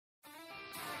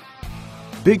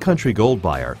Big Country Gold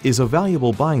Buyer is a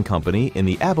valuable buying company in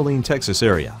the Abilene, Texas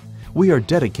area. We are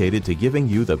dedicated to giving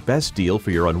you the best deal for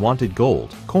your unwanted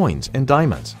gold, coins, and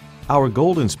diamonds. Our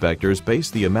gold inspectors base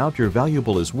the amount your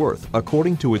valuable is worth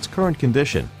according to its current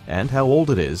condition and how old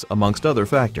it is, amongst other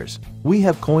factors. We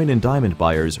have coin and diamond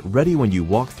buyers ready when you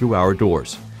walk through our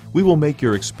doors. We will make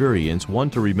your experience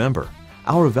one to remember.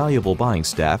 Our valuable buying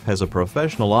staff has a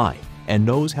professional eye and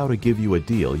knows how to give you a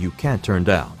deal you can't turn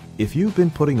down. If you've been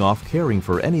putting off caring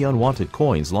for any unwanted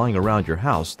coins lying around your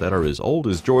house that are as old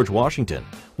as George Washington,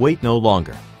 wait no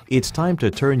longer. It's time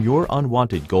to turn your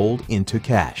unwanted gold into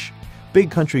cash. Big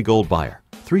Country Gold Buyer,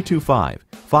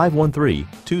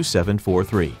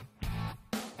 325-513-2743.